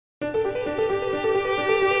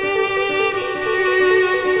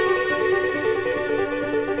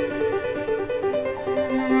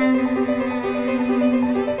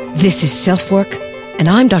This is SelfWork, and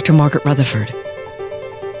I'm Dr. Margaret Rutherford.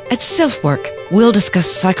 At SelfWork, we'll discuss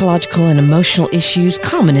psychological and emotional issues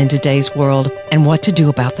common in today's world and what to do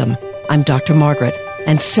about them. I'm Dr. Margaret,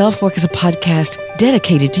 and SelfWork is a podcast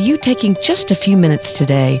dedicated to you taking just a few minutes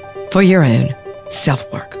today for your own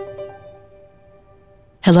self-work.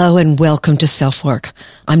 Hello and welcome to SelfWork.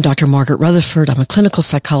 I'm Dr. Margaret Rutherford. I'm a clinical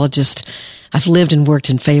psychologist. I've lived and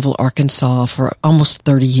worked in Fayetteville, Arkansas for almost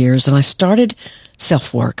 30 years, and I started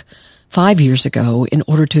SelfWork 5 years ago in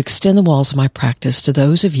order to extend the walls of my practice to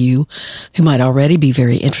those of you who might already be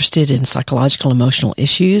very interested in psychological, emotional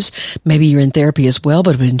issues. Maybe you're in therapy as well,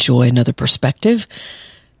 but would enjoy another perspective.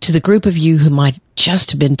 To the group of you who might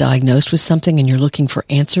just have been diagnosed with something and you're looking for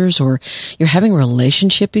answers, or you're having a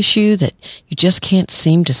relationship issue that you just can't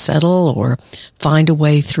seem to settle or find a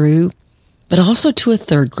way through. But also to a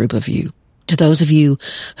third group of you, to those of you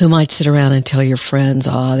who might sit around and tell your friends,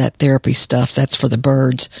 that therapy stuff, that's for the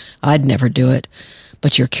birds. I'd never do it.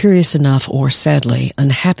 But you're curious enough, or sadly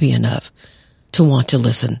unhappy enough, to want to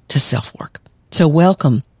listen to SelfWork. So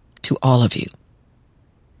welcome to all of you.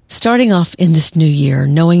 Starting off in this new year,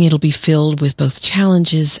 knowing it'll be filled with both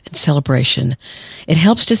challenges and celebration, it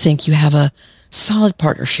helps to think you have a solid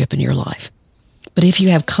partnership in your life. But if you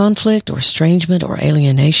have conflict or estrangement or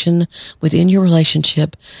alienation within your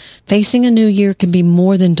relationship, facing a new year can be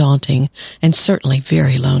more than daunting and certainly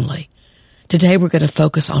very lonely. Today we're going to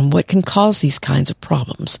focus on what can cause these kinds of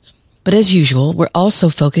problems. But as usual, we're also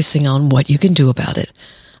focusing on what you can do about it.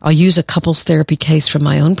 I'll use a couples therapy case from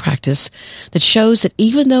my own practice that shows that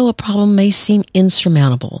even though a problem may seem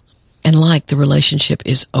insurmountable and like the relationship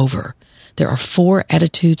is over, there are 4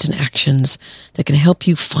 attitudes and actions that can help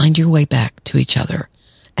you find your way back to each other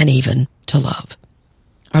and even to love.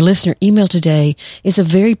 Our listener email today is a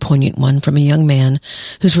very poignant one from a young man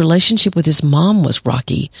whose relationship with his mom was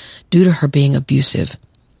rocky due to her being abusive.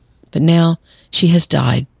 But now she has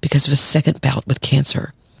died because of a second bout with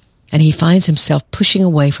cancer. And he finds himself pushing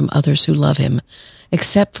away from others who love him,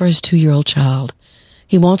 except for his 2-year-old child.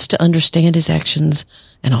 He wants to understand his actions,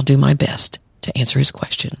 and I'll do my best to answer his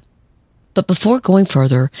question. But before going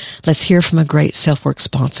further, let's hear from a great SelfWork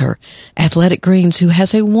sponsor, Athletic Greens, who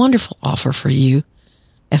has a wonderful offer for you,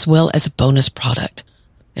 as well as a bonus product.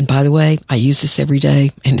 And by the way, I use this every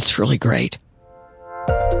day, and it's really great.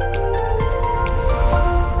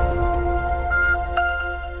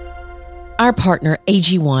 Our partner,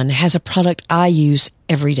 AG1, has a product I use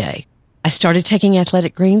every day. I started taking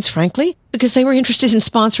Athletic Greens, frankly, because they were interested in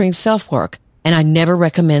sponsoring SelfWork, and I never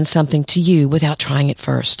recommend something to you without trying it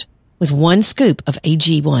first. With 1 scoop of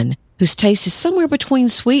AG1, whose taste is somewhere between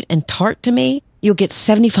sweet and tart to me, you'll get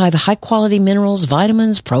 75 high-quality minerals,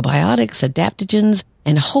 vitamins, probiotics, adaptogens,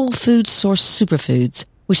 and whole food source superfoods,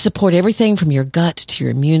 which support everything from your gut to your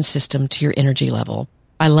immune system to your energy level.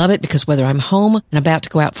 I love it because whether I'm home and about to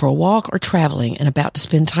go out for a walk or traveling and about to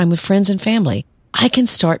spend time with friends and family, I can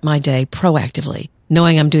start my day proactively,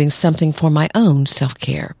 knowing I'm doing something for my own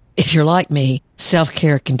self-care. If you're like me,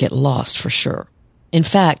 self-care can get lost for sure. In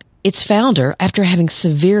fact, its founder, after having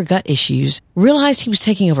severe gut issues, realized he was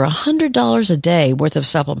taking over $100 a day worth of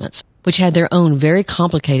supplements, which had their own very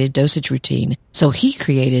complicated dosage routine, so he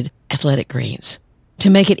created Athletic Greens.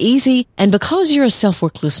 To make it easy, and because you're a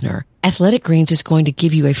SelfWork listener, Athletic Greens is going to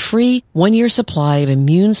give you a free 1-year supply of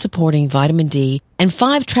immune-supporting vitamin D and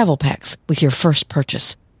 5 travel packs with your first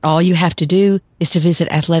purchase. All you have to do is to visit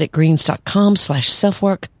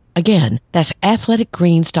athleticgreens.com/selfwork. Again, that's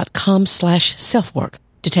athleticgreens.com/selfwork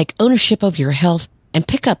to take ownership of your health and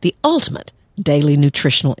pick up the ultimate daily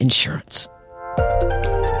nutritional insurance.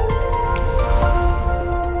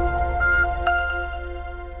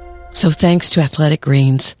 So thanks to Athletic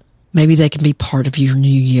Greens. Maybe they can be part of your new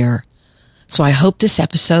year. So I hope this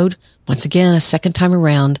episode, once again, a second time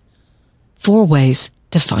around, 4 ways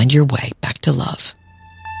to find your way back to love.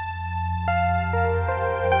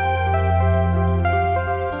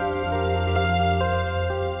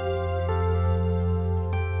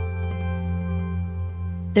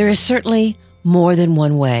 There is certainly more than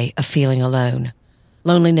one way of feeling alone.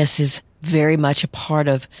 Loneliness is very much a part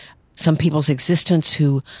of some people's existence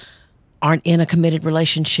who aren't in a committed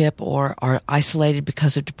relationship or are isolated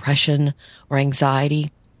because of depression or anxiety.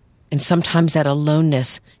 And sometimes that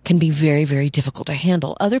aloneness can be very, very difficult to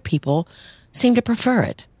handle. Other people seem to prefer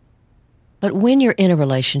it. But when you're in a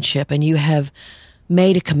relationship and you have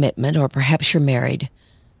made a commitment, or perhaps you're married,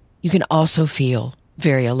 you can also feel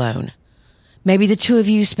very alone. Maybe the two of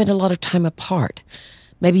you spend a lot of time apart.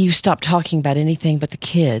 Maybe you stop talking about anything but the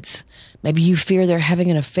kids. Maybe you fear they're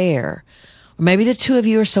having an affair. Or maybe the two of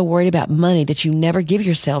you are so worried about money that you never give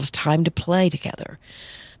yourselves time to play together.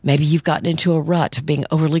 Maybe you've gotten into a rut of being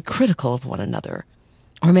overly critical of one another.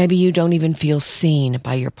 Or maybe you don't even feel seen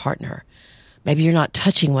by your partner. Maybe you're not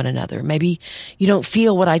touching one another. Maybe you don't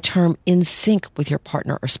feel what I term in sync with your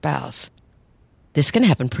partner or spouse. This can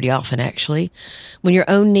happen pretty often, actually, when your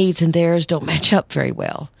own needs and theirs don't match up very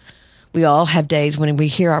well. We all have days when we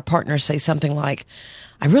hear our partner say something like,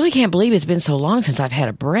 I really can't believe it's been so long since I've had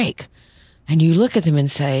a break. And you look at them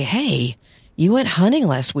and say, hey, you went hunting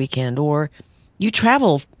last weekend, or you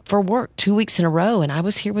traveled for work 2 weeks in a row and I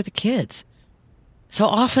was here with the kids. So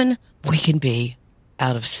often we can be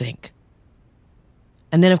out of sync.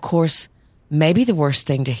 And then, of course, maybe the worst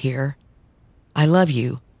thing to hear, I love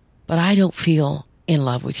you, but I don't feel in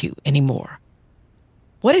love with you anymore.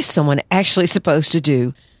 What is someone actually supposed to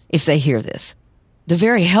do if they hear this? The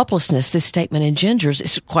very helplessness this statement engenders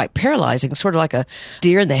is quite paralyzing, sort of like a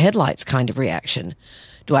deer in the headlights kind of reaction.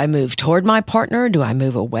 Do I move toward my partner? Do I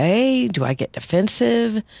move away? Do I get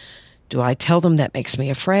defensive? Do I tell them that makes me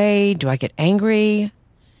afraid? Do I get angry?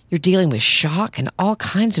 You're dealing with shock and all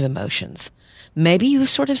kinds of emotions. Maybe you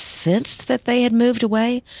sort of sensed that they had moved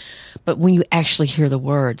away, but when you actually hear the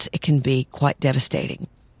words, it can be quite devastating.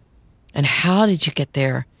 And how did you get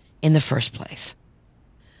there in the first place?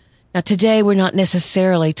 Now, today, we're not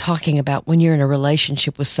necessarily talking about when you're in a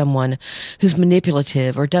relationship with someone who's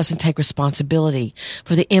manipulative or doesn't take responsibility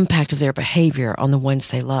for the impact of their behavior on the ones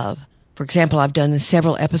they love. For example, I've done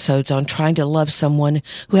several episodes on trying to love someone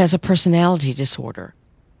who has a personality disorder,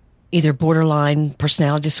 either borderline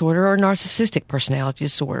personality disorder or narcissistic personality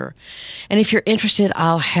disorder. And if you're interested,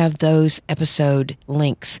 I'll have those episode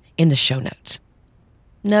links in the show notes.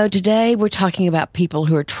 No, today we're talking about people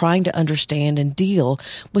who are trying to understand and deal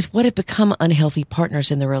with what have become unhealthy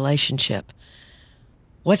partners in the relationship.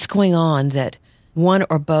 What's going on that one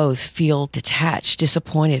or both feel detached,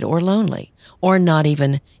 disappointed, or lonely, or not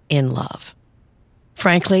even in love?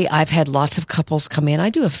 Frankly, I've had lots of couples come in.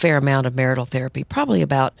 I do a fair amount of marital therapy, probably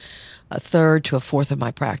about a third to a fourth of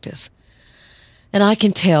my practice. And I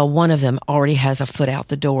can tell one of them already has a foot out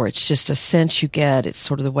the door. It's just a sense you get. It's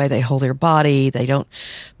sort of the way they hold their body. They don't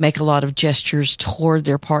make a lot of gestures toward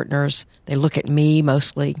their partners. They look at me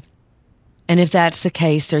mostly. And if that's the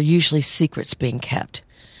case, there are usually secrets being kept.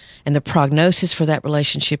 And the prognosis for that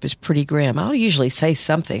relationship is pretty grim. I'll usually say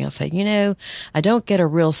something. I'll say, I don't get a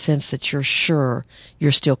real sense that you're sure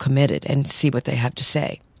you're still committed, and see what they have to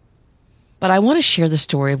say. But I want to share the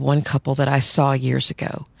story of one couple that I saw years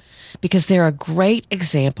ago, because they're a great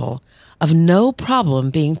example of no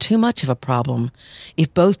problem being too much of a problem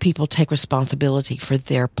if both people take responsibility for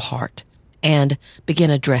their part and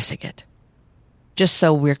begin addressing it. Just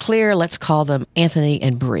so we're clear, let's call them Anthony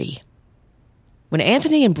and Bree. When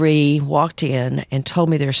Anthony and Bree walked in and told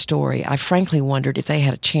me their story, I frankly wondered if they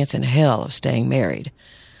had a chance in hell of staying married.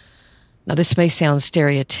 Now, this may sound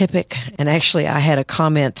stereotypic, and actually I had a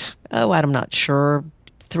comment, I'm not sure,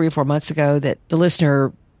 3 or 4 months ago that the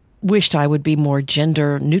listener wished I would be more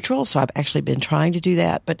gender neutral, so I've actually been trying to do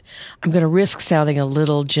that, but I'm going to risk sounding a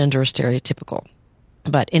little gender stereotypical.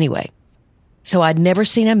 But anyway, so I'd never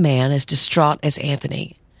seen a man as distraught as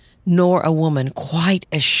Anthony, nor a woman quite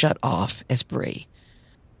as shut off as Bree.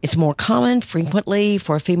 It's more common, frequently,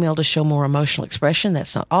 for a female to show more emotional expression.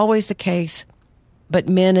 That's not always the case. But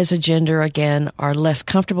men as a gender, again, are less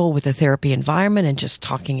comfortable with the therapy environment and just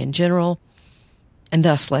talking in general, and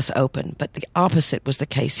thus less open. But the opposite was the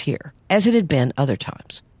case here, as it had been other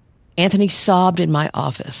times. Anthony sobbed in my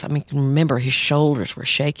office. I can remember his shoulders were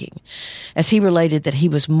shaking as he related that he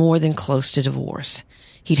was more than close to divorce.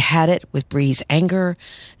 He'd had it with Bree's anger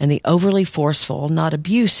and the overly forceful, not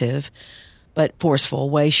abusive, but forceful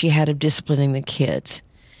way she had of disciplining the kids.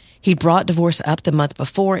 He'd brought divorce up the month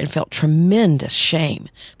before and felt tremendous shame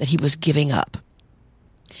that he was giving up.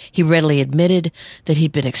 He readily admitted that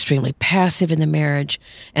he'd been extremely passive in the marriage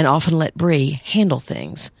and often let Bree handle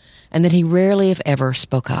things, and that he rarely, if ever,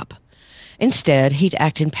 spoke up. Instead, he'd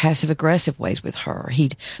act in passive-aggressive ways with her.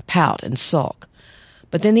 He'd pout and sulk.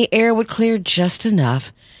 But then the air would clear just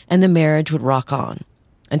enough, and the marriage would rock on,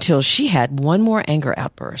 until she had one more anger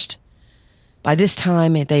outburst. By this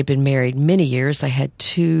time, they'd been married many years. They had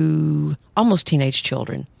 2 almost teenage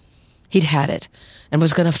children. He'd had it and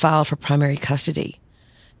was going to file for primary custody.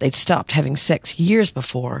 They'd stopped having sex years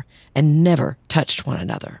before and never touched one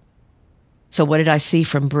another. So what did I see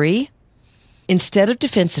from Bree? Instead of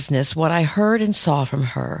defensiveness, what I heard and saw from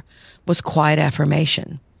her was quiet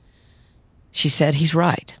affirmation. She said, he's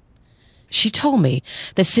right. She told me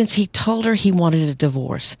that since he told her he wanted a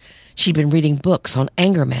divorce, she'd been reading books on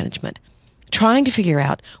anger management, trying to figure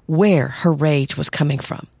out where her rage was coming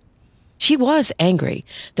from. She was angry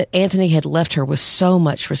that Anthony had left her with so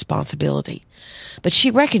much responsibility, but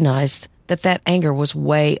she recognized that that anger was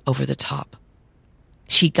way over the top.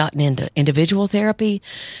 She'd gotten into individual therapy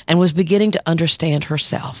and was beginning to understand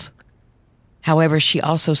herself. However, she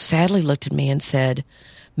also sadly looked at me and said,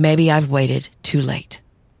 "Maybe I've waited too late."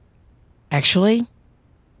 Actually,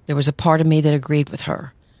 there was a part of me that agreed with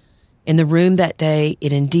her. In the room that day,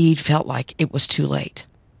 it indeed felt like it was too late.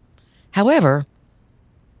 However,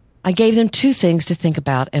 I gave them two things to think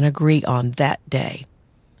about and agree on that day.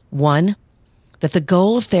 One, that the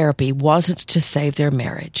goal of therapy wasn't to save their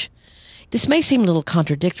marriage. This may seem a little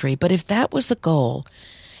contradictory, but if that was the goal,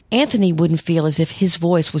 Anthony wouldn't feel as if his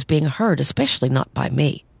voice was being heard, especially not by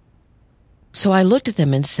me. So I looked at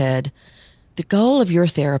them and said, the goal of your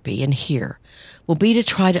therapy in here will be to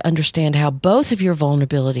try to understand how both of your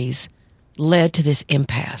vulnerabilities led to this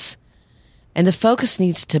impasse. And the focus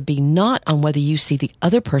needs to be not on whether you see the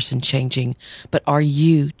other person changing, but are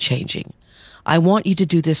you changing? I want you to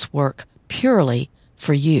do this work purely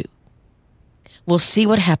for you. We'll see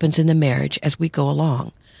what happens in the marriage as we go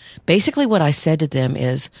along. Basically, what I said to them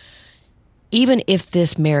is, even if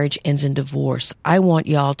this marriage ends in divorce, I want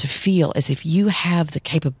y'all to feel as if you have the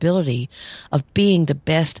capability of being the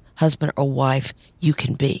best husband or wife you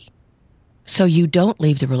can be. So you don't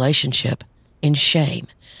leave the relationship in shame.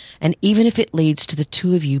 And even if it leads to the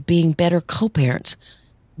two of you being better co-parents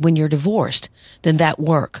when you're divorced, then that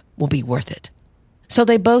work will be worth it. So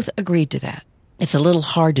they both agreed to that. It's a little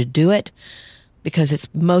hard to do it because it's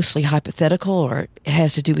mostly hypothetical or it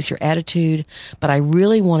has to do with your attitude, but I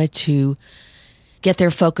really wanted to get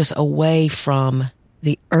their focus away from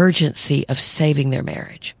the urgency of saving their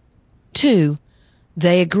marriage. Two,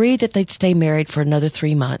 they agreed that they'd stay married for another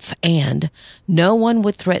 3 months and no one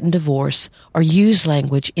would threaten divorce or use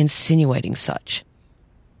language insinuating such.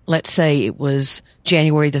 Let's say it was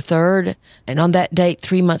January the 3rd, and on that date,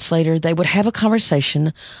 3 months later, they would have a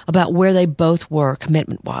conversation about where they both were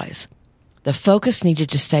commitment-wise. The focus needed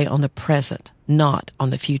to stay on the present, not on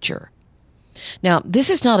the future. Now, this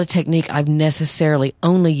is not a technique I've necessarily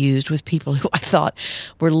only used with people who I thought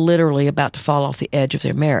were literally about to fall off the edge of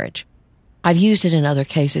their marriage. I've used it in other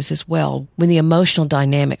cases as well when the emotional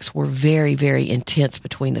dynamics were very, very intense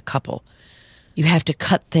between the couple. You have to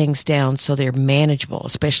cut things down so they're manageable,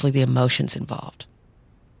 especially the emotions involved.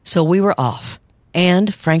 So we were off.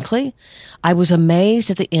 And, frankly, I was amazed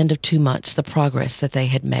at the end of 2 months the progress that they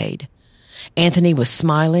had made. Anthony was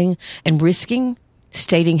smiling and risking,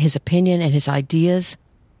 stating his opinion and his ideas.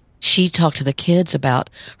 She talked to the kids about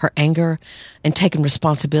her anger and taken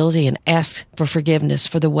responsibility and asked for forgiveness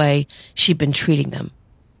for the way she'd been treating them.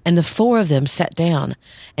 And the four of them sat down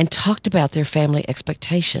and talked about their family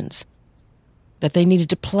expectations, that they needed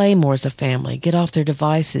to play more as a family, get off their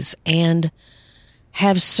devices, and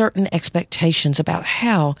have certain expectations about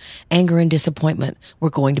how anger and disappointment were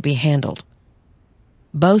going to be handled.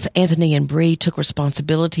 Both Anthony and Bree took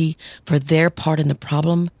responsibility for their part in the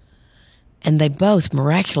problem, and they both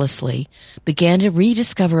miraculously began to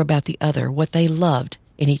rediscover about the other what they loved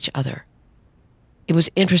in each other. It was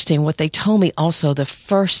interesting what they told me also the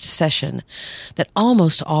first session, that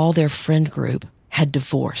almost all their friend group had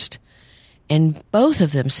divorced. And both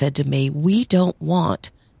of them said to me, we don't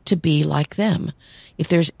want to be like them. If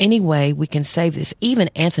there's any way we can save this. Even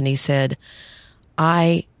Anthony said,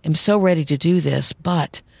 I am so ready to do this,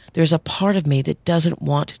 but there's a part of me that doesn't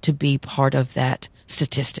want to be part of that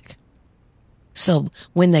statistic. So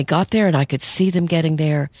when they got there and I could see them getting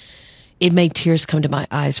there, it made tears come to my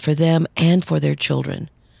eyes for them and for their children.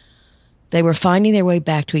 They were finding their way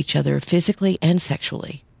back to each other physically and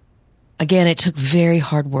sexually. Again, it took very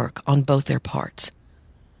hard work on both their parts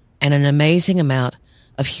and an amazing amount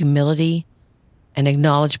of humility and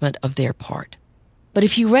acknowledgement of their part. But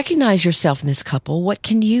if you recognize yourself in this couple, what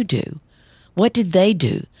can you do? What did they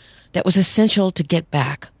do that was essential to get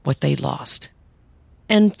back what they lost?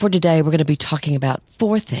 And for today, we're going to be talking about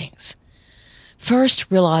 4 things.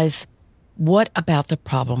 First, realize what about the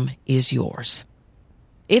problem is yours.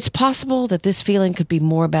 It's possible that this feeling could be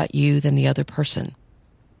more about you than the other person.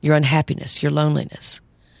 Your unhappiness, your loneliness.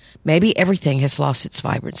 Maybe everything has lost its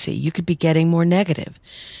vibrancy. You could be getting more negative.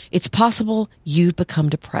 It's possible you've become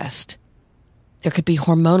depressed. There could be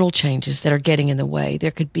hormonal changes that are getting in the way.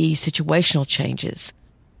 There could be situational changes.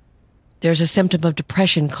 There's a symptom of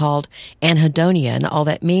depression called anhedonia, and all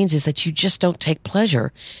that means is that you just don't take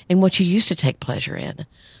pleasure in what you used to take pleasure in.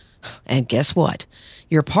 And guess what?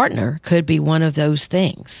 Your partner could be one of those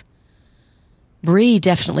things. Bree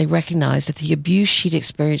definitely recognized that the abuse she'd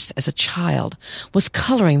experienced as a child was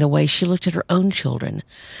coloring the way she looked at her own children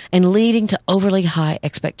and leading to overly high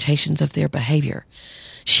expectations of their behavior.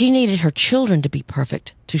 She needed her children to be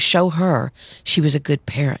perfect to show her she was a good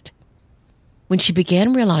parent. When she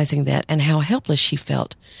began realizing that and how helpless she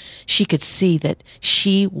felt, she could see that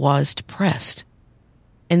she was depressed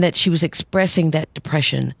and that she was expressing that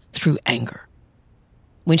depression through anger.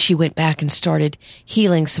 When she went back and started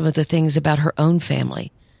healing some of the things about her own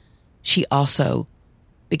family, she also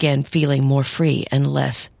began feeling more free and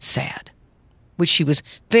less sad, which she was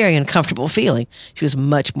very uncomfortable feeling. She was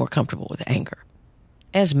much more comfortable with anger,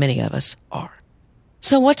 as many of us are.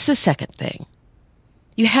 So what's the second thing?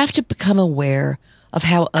 You have to become aware of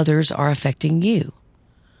how others are affecting you.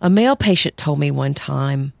 A male patient told me one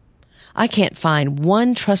time, "I can't find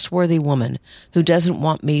one trustworthy woman who doesn't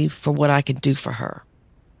want me for what I can do for her."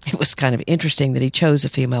 It was kind of interesting that he chose a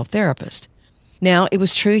female therapist. Now, it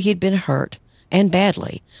was true he had been hurt, and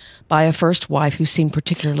badly, by a first wife who seemed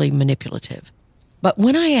particularly manipulative. But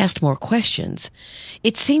when I asked more questions,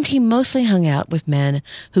 it seemed he mostly hung out with men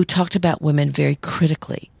who talked about women very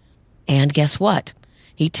critically. And guess what?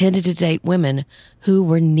 He tended to date women who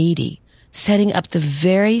were needy, setting up the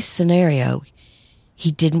very scenario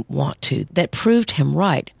he didn't want to, that proved him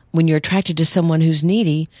right. When you're attracted to someone who's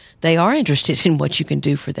needy, they are interested in what you can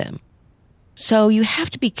do for them. So you have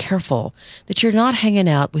to be careful that you're not hanging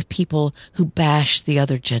out with people who bash the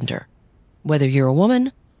other gender. Whether you're a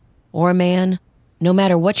woman or a man, no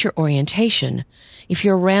matter what your orientation, if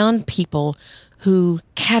you're around people who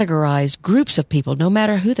categorize groups of people, no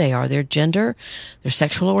matter who they are, their gender, their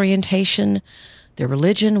sexual orientation, their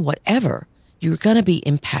religion, whatever, you're going to be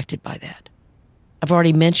impacted by that. I've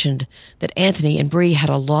already mentioned that Anthony and Bree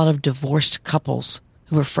had a lot of divorced couples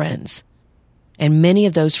who were friends, and many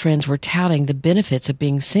of those friends were touting the benefits of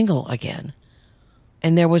being single again.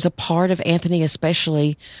 And there was a part of Anthony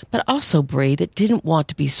especially, but also Bree, that didn't want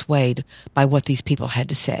to be swayed by what these people had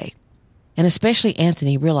to say. And especially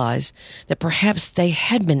Anthony realized that perhaps they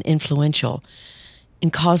had been influential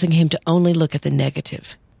in causing him to only look at the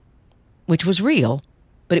negative, which was real,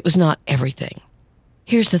 but it was not everything.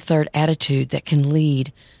 Here's the third attitude that can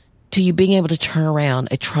lead to you being able to turn around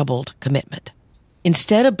a troubled commitment.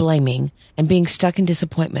 Instead of blaming and being stuck in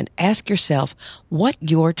disappointment, ask yourself what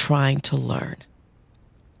you're trying to learn.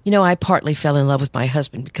 You know, I partly fell in love with my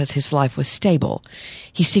husband because his life was stable.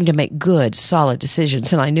 He seemed to make good, solid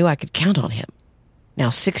decisions, and I knew I could count on him. Now,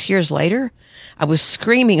 6 years later, I was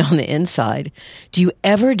screaming on the inside, "Do you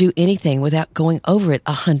ever do anything without going over it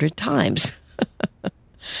 100 times?"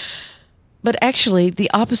 But actually, the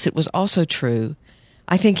opposite was also true.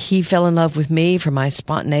 I think he fell in love with me for my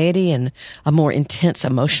spontaneity and a more intense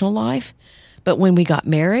emotional life. But when we got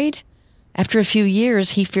married, after a few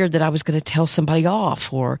years, he feared that I was going to tell somebody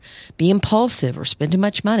off or be impulsive or spend too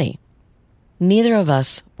much money. Neither of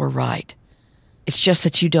us were right. It's just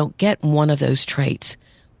that you don't get one of those traits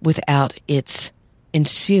without its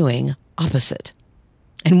ensuing opposite.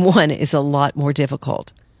 And one is a lot more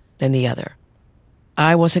difficult than the other.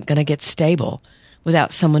 I wasn't going to get stable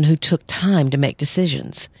without someone who took time to make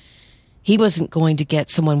decisions. He wasn't going to get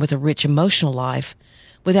someone with a rich emotional life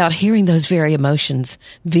without hearing those very emotions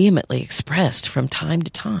vehemently expressed from time to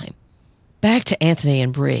time. Back to Anthony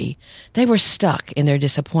and Bree, they were stuck in their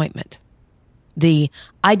disappointment.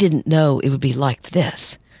 I didn't know it would be like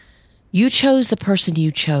this. You chose the person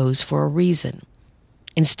you chose for a reason.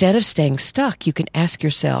 Instead of staying stuck, you can ask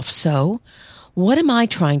yourself, so what am I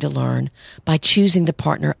trying to learn by choosing the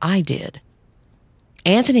partner I did?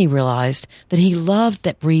 Anthony realized that he loved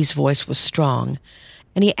that Bree's voice was strong,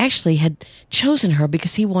 and he actually had chosen her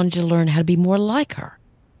because he wanted to learn how to be more like her.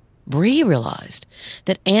 Bree realized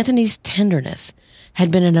that Anthony's tenderness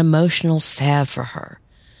had been an emotional salve for her,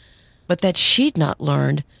 but that she'd not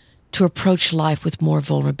learned to approach life with more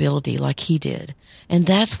vulnerability like he did, and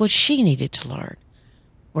that's what she needed to learn.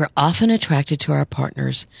 We're often attracted to our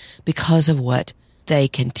partners because of what they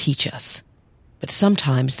can teach us. But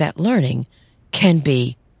sometimes that learning can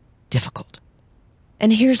be difficult.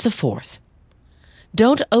 And here's the fourth.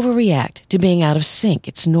 Don't overreact to being out of sync.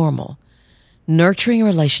 It's normal. Nurturing a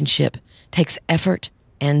relationship takes effort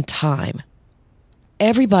and time.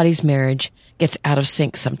 Everybody's marriage gets out of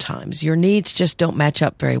sync sometimes. Your needs just don't match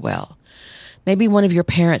up very well. Maybe one of your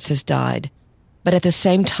parents has died, but at the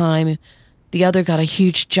same time, the other got a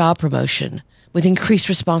huge job promotion with increased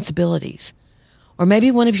responsibilities. Or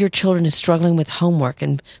maybe one of your children is struggling with homework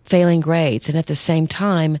and failing grades, and at the same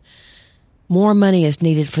time, more money is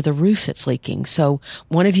needed for the roof that's leaking. So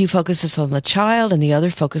one of you focuses on the child and the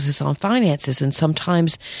other focuses on finances. And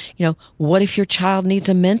sometimes, what if your child needs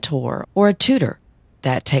a mentor or a tutor?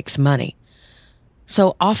 That takes money.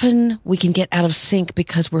 So often we can get out of sync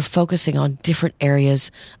because we're focusing on different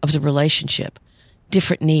areas of the relationship,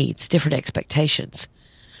 different needs, different expectations.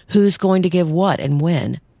 Who's going to give what and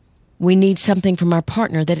when? We need something from our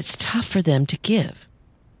partner that it's tough for them to give.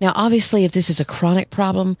 Now, obviously, if this is a chronic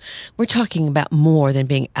problem, we're talking about more than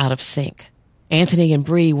being out of sync. Anthony and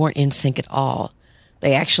Bree weren't in sync at all.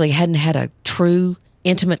 They actually hadn't had a true,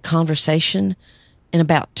 intimate conversation in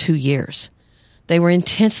about 2 years. They were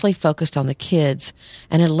intensely focused on the kids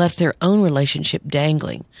and had left their own relationship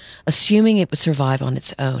dangling, assuming it would survive on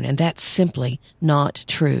its own, and that's simply not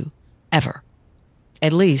true, ever.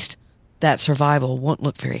 At least, that survival won't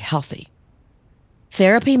look very healthy.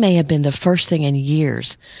 Therapy may have been the first thing in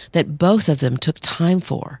years that both of them took time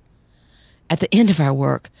for. At the end of our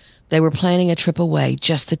work, they were planning a trip away,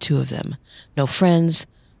 just the two of them. No friends,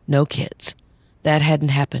 no kids. That hadn't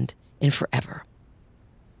happened in forever.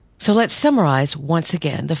 So let's summarize once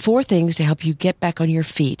again the 4 things to help you get back on your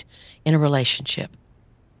feet in a relationship.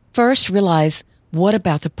 First, realize what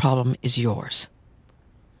about the problem is yours.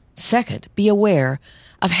 Second, be aware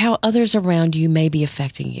of how others around you may be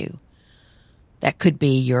affecting you. That could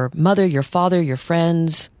be your mother, your father, your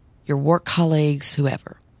friends, your work colleagues,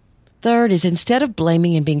 whoever. Third is, instead of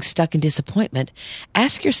blaming and being stuck in disappointment,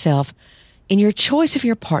 ask yourself, in your choice of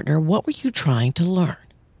your partner, what were you trying to learn?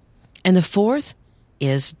 And the fourth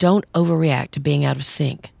is, don't overreact to being out of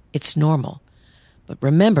sync. It's normal. But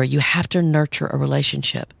remember, you have to nurture a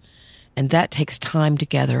relationship, and that takes time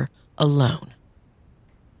together alone.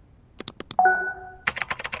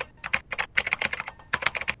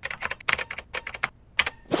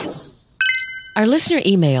 Our listener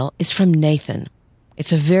email is from Nathan.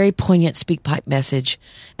 It's a very poignant SpeakPipe message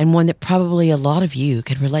and one that probably a lot of you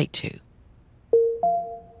can relate to.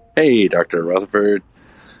 Hey, Dr. Rutherford.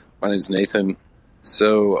 My name's Nathan.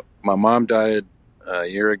 So my mom died a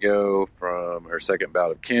year ago from her second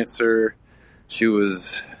bout of cancer. She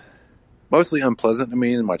was mostly unpleasant to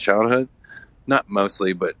me in my childhood. Not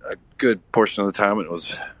mostly, but a good portion of the time it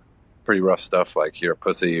was pretty rough stuff like, you're a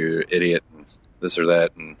pussy, you're an idiot, and this or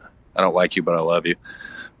that, and I don't like you, but I love you.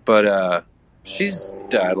 But she's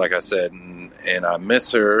died, like I said, and I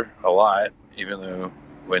miss her a lot, even though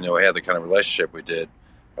we had the kind of relationship we did.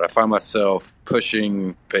 But I find myself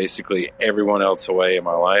pushing basically everyone else away in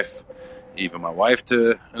my life, even my wife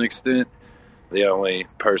to an extent. The only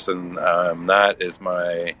person I'm not is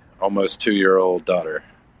my almost 2-year-old daughter.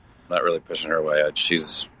 I'm not really pushing her away.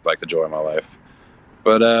 She's like the joy of my life.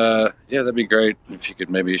 But yeah, that'd be great if you could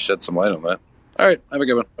maybe shed some light on that. All right, have a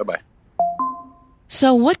good one. Bye-bye.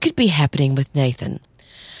 So what could be happening with Nathan?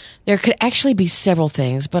 There could actually be several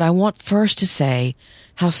things, but I want first to say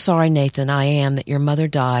how sorry, Nathan, I am that your mother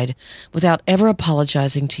died without ever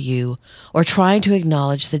apologizing to you or trying to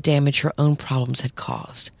acknowledge the damage her own problems had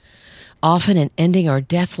caused. Often an ending or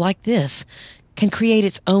death like this can create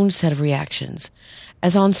its own set of reactions,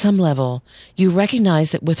 as on some level you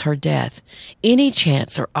recognize that with her death, any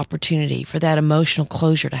chance or opportunity for that emotional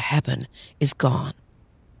closure to happen is gone.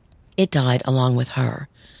 It died along with her.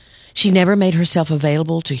 She never made herself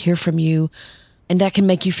available to hear from you, and that can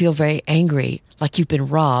make you feel very angry, like you've been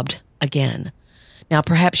robbed again. Now,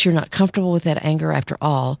 perhaps you're not comfortable with that anger after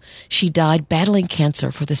all. She died battling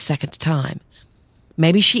cancer for the second time.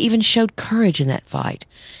 Maybe she even showed courage in that fight,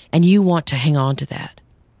 and you want to hang on to that.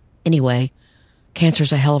 Anyway,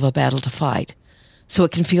 cancer's a hell of a battle to fight, so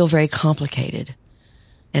it can feel very complicated.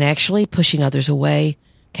 And actually, pushing others away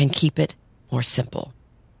can keep it more simple.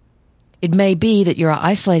 It may be that you're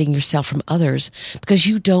isolating yourself from others because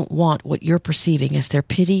you don't want what you're perceiving as their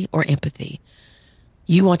pity or empathy.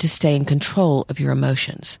 You want to stay in control of your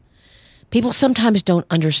emotions. People sometimes don't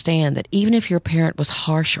understand that even if your parent was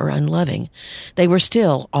harsh or unloving, they were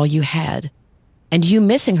still all you had. And you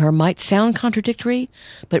missing her might sound contradictory,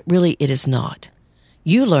 but really it is not.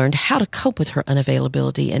 You learned how to cope with her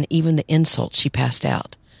unavailability and even the insults she passed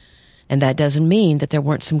out. And that doesn't mean that there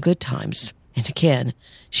weren't some good times. And again,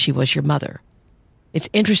 she was your mother. It's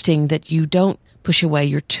interesting that you don't push away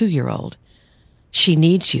your 2-year-old. She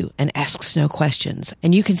needs you and asks no questions,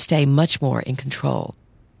 and you can stay much more in control.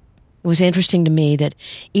 It was interesting to me that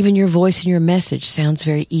even your voice in your message sounds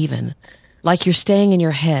very even, like you're staying in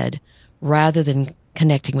your head rather than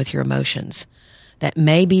connecting with your emotions. That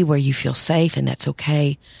may be where you feel safe, and that's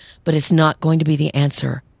okay, but it's not going to be the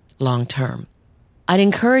answer long term. I'd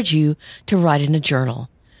encourage you to write in a journal.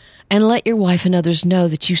 And let your wife and others know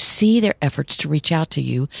that you see their efforts to reach out to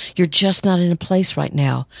you. You're just not in a place right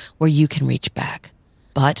now where you can reach back.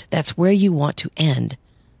 But that's where you want to end,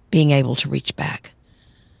 being able to reach back.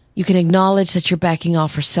 You can acknowledge that you're backing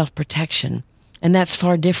off for self-protection, and that's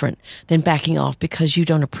far different than backing off because you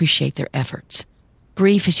don't appreciate their efforts.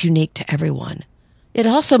 Grief is unique to everyone. It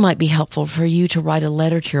also might be helpful for you to write a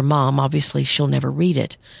letter to your mom. Obviously, she'll never read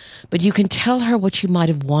it, but you can tell her what you might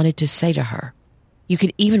have wanted to say to her. You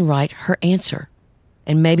could even write her answer,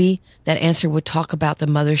 and maybe that answer would talk about the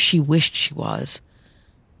mother she wished she was.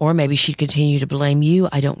 Or maybe she'd continue to blame you,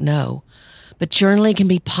 I don't know. But journaling can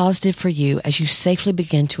be positive for you as you safely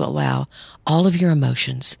begin to allow all of your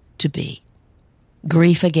emotions to be.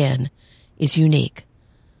 Grief, again, is unique.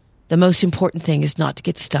 The most important thing is not to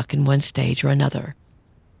get stuck in one stage or another.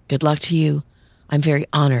 Good luck to you. I'm very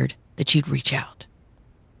honored that you'd reach out.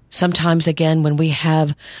 Sometimes, again, when we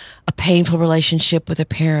have a painful relationship with a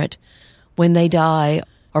parent, when they die,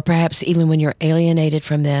 or perhaps even when you're alienated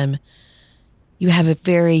from them, you have a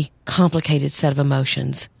very complicated set of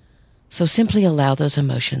emotions. So simply allow those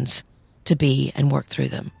emotions to be and work through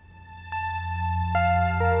them.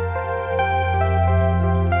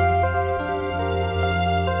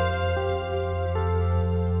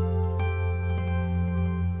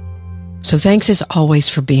 So thanks as always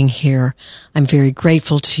for being here. I'm very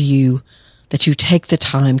grateful to you that you take the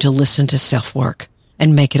time to listen to SelfWork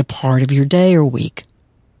and make it a part of your day or week.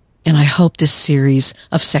 And I hope this series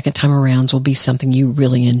of second time arounds will be something you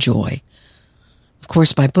really enjoy. Of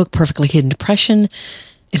course, my book, Perfectly Hidden Depression,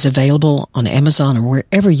 is available on Amazon or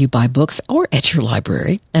wherever you buy books or at your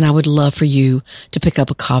library. And I would love for you to pick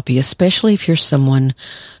up a copy, especially if you're someone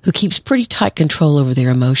who keeps pretty tight control over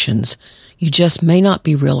their emotions. You just may not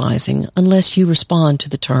be realizing, unless you respond to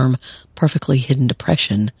the term perfectly hidden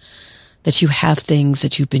depression, that you have things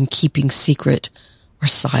that you've been keeping secret or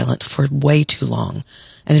silent for way too long.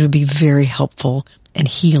 And it would be very helpful and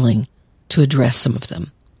healing to address some of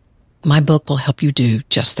them. My book will help you do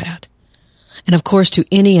just that. And of course, to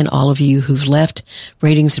any and all of you who've left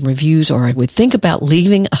ratings and reviews, or would think about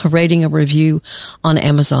leaving a rating or review on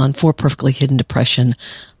Amazon for Perfectly Hidden Depression,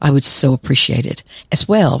 I would so appreciate it. As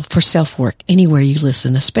well, for SelfWork, anywhere you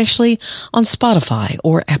listen, especially on Spotify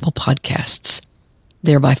or Apple Podcasts.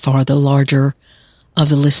 They're by far the larger of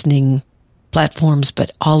the listening platforms,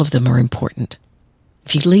 but all of them are important.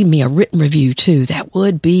 If you'd leave me a written review too, that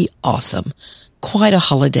would be awesome. Quite a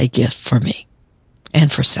holiday gift for me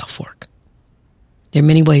and for SelfWork. There are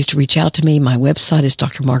many ways to reach out to me. My website is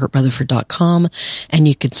drmargaretrutherford.com, and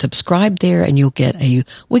you can subscribe there and you'll get a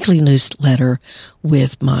weekly newsletter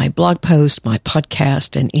with my blog post, my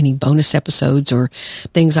podcast, and any bonus episodes or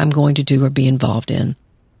things I'm going to do or be involved in.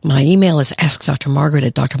 My email is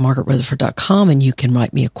askdrmargaret@drmargaretrutherford.com, and you can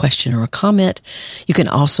write me a question or a comment. You can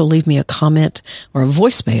also leave me a comment or a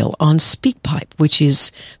voicemail on SpeakPipe, which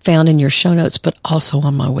is found in your show notes, but also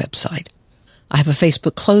on my website. I have a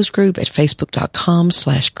Facebook closed group at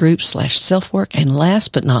facebook.com/group/selfwork. And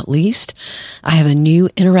last but not least, I have a new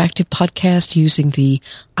interactive podcast using the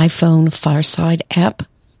iPhone Fireside app.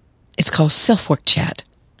 It's called SelfWork Chat,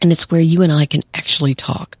 and it's where you and I can actually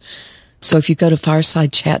talk. So if you go to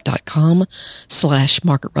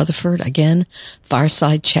firesidechat.com/Margaret Rutherford, again,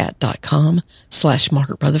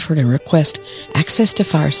 firesidechat.com/Margaret Rutherford, and request access to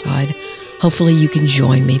Fireside, hopefully you can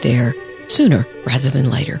join me there sooner rather than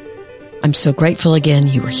later. I'm so grateful again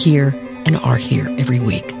you are here and are here every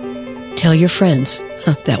week. Tell your friends.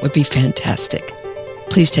 That would be fantastic.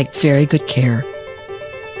 Please take very good care.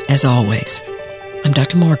 As always, I'm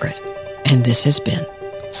Dr. Margaret, and this has been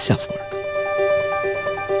SelfWork.